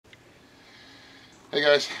Hey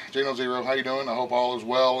guys, J0, how you doing? I hope all is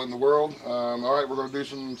well in the world. All right, we're going to do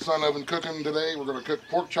some sun oven cooking today. We're going to cook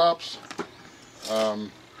pork chops. So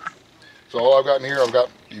all I've got in here,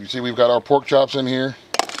 you can see we've got our pork chops in here.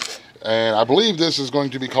 And I believe this is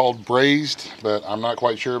going to be called braised, but I'm not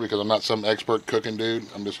quite sure because I'm not some expert cooking dude.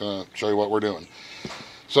 I'm just going to show you what we're doing.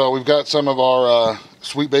 So we've got some of our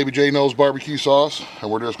Sweet Baby J-No's barbecue sauce, and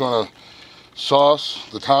we're just going to sauce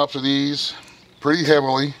the tops of these pretty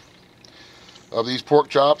heavily of these pork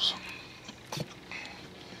chops,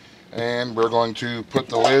 and we're going to put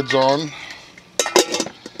the lids on, and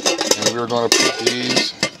we're going to put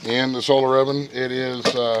these in the solar oven. It is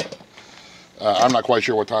I'm not quite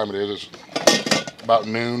sure what time it is. It's about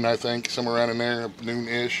noon, I think, somewhere around in there,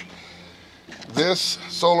 noon-ish. This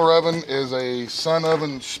solar oven is a Sun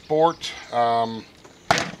Oven Sport. I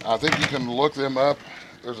think you can look them up.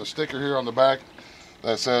 There's a sticker here on the back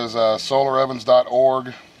that says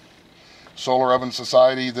solarovens.org. Solar Oven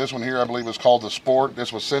Society. This one here, I believe, is called the Sport.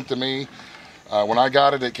 This was sent to me. When I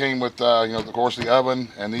got it, it came with, of course, the oven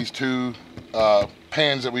and these two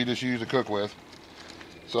pans that we just use to cook with.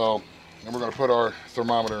 So, then we're going to put our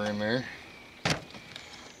thermometer in there,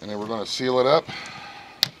 and then we're going to seal it up.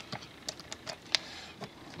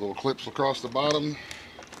 Little clips across the bottom,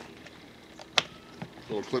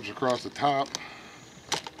 little clips across the top.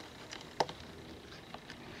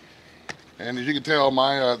 And as you can tell,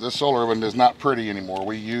 this solar oven is not pretty anymore.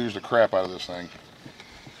 We use the crap out of this thing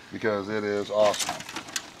because it is awesome.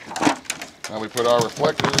 Now we put our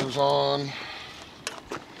reflectors on.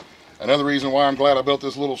 Another reason why I'm glad I built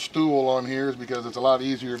this little stool on here is because it's a lot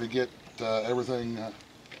easier to get everything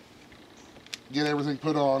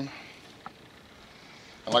put on.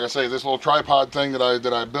 And like I say, this little tripod thing that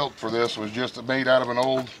I built for this was just made out of an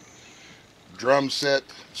old drum set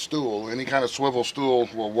stool. Any kind of swivel stool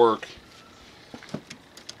will work.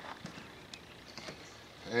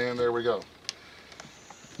 And there we go.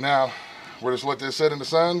 Now, we're just let this sit in the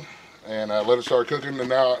sun and let it start cooking. And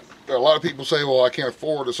now, a lot of people say, well, I can't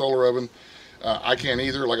afford a solar oven. I can't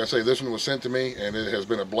either. Like I say, this one was sent to me and it has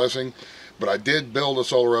been a blessing. But I did build a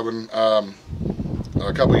solar oven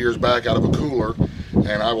a couple years back out of a cooler.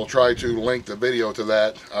 And I will try to link the video to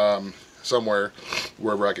that somewhere,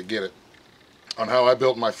 wherever I could get it, on how I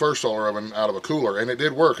built my first solar oven out of a cooler. And it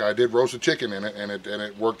did work. I did roast a chicken in it, and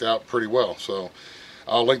it worked out pretty well. So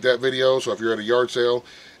I'll link that video, so if you're at a yard sale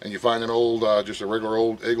and you find an old, just a regular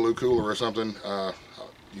old igloo cooler or something,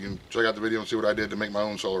 you can check out the video and see what I did to make my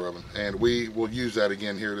own solar oven. And we will use that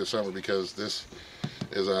again here this summer because this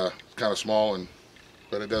is kind of small,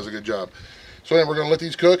 but it does a good job. So then we're going to let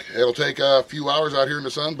these cook. It'll take a few hours out here in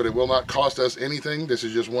the sun, but it will not cost us anything. This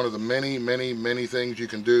is just one of the many, many, many things you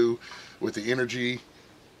can do with the energy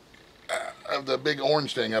of the big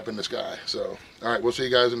orange thing up in the sky. So, all right, we'll see you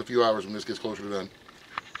guys in a few hours when this gets closer to done.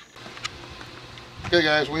 Okay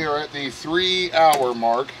guys, we are at the 3-hour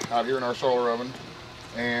mark out here in our solar oven,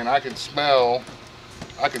 and I can smell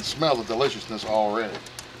the deliciousness already.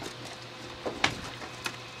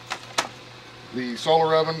 The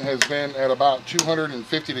solar oven has been at about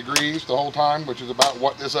 250 degrees the whole time, which is about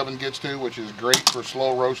what this oven gets to, which is great for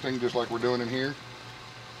slow roasting, just like we're doing in here.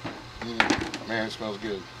 Man, it smells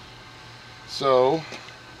good. So,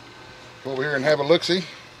 come over here and have a look-see.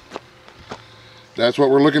 That's what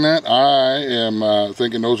we're looking at. I am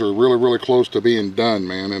thinking those are really, really close to being done,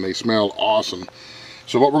 man, and they smell awesome.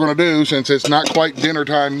 So what we're going to do, since it's not quite dinner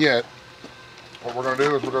time yet, what we're going to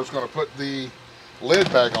do is we're just going to put the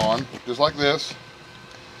lid back on, just like this.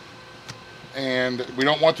 And we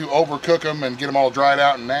don't want to overcook them and get them all dried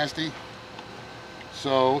out and nasty.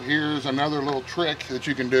 So here's another little trick that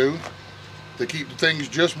you can do to keep the things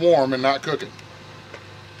just warm and not cooking.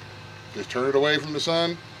 Just turn it away from the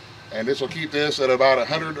sun, and this will keep this at about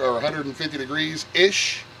 100 or 150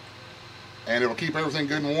 degrees-ish, and it'll keep everything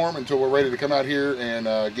good and warm until we're ready to come out here and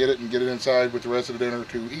get it inside with the rest of the dinner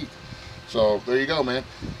to eat. So there you go, man.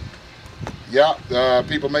 Yeah,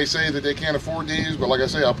 people may say that they can't afford these, but like I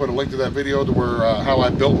say, I'll put a link to that video to where how I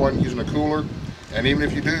built one using a cooler. And even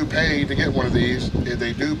if you do pay to get one of these,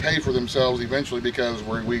 they do pay for themselves eventually, because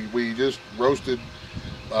we just roasted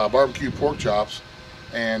barbecue pork chops,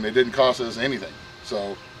 and it didn't cost us anything.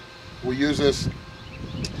 So we use this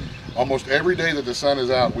almost every day that the sun is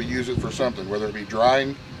out. We use it for something, whether it be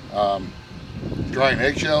drying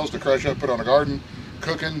eggshells to crush up, put on a garden,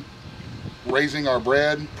 cooking, raising our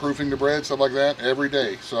bread, proofing the bread, stuff like that, every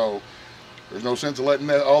day. So there's no sense of letting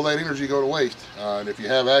all that energy go to waste. And if you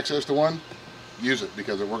have access to one, use it,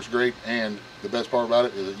 because it works great, and the best part about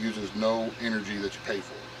it is it uses no energy that you pay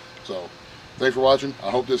for. So thanks for watching. I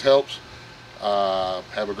hope this helps.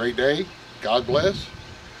 Have a great day. God bless.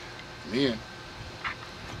 Me in.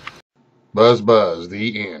 Buzz, buzz,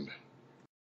 the end.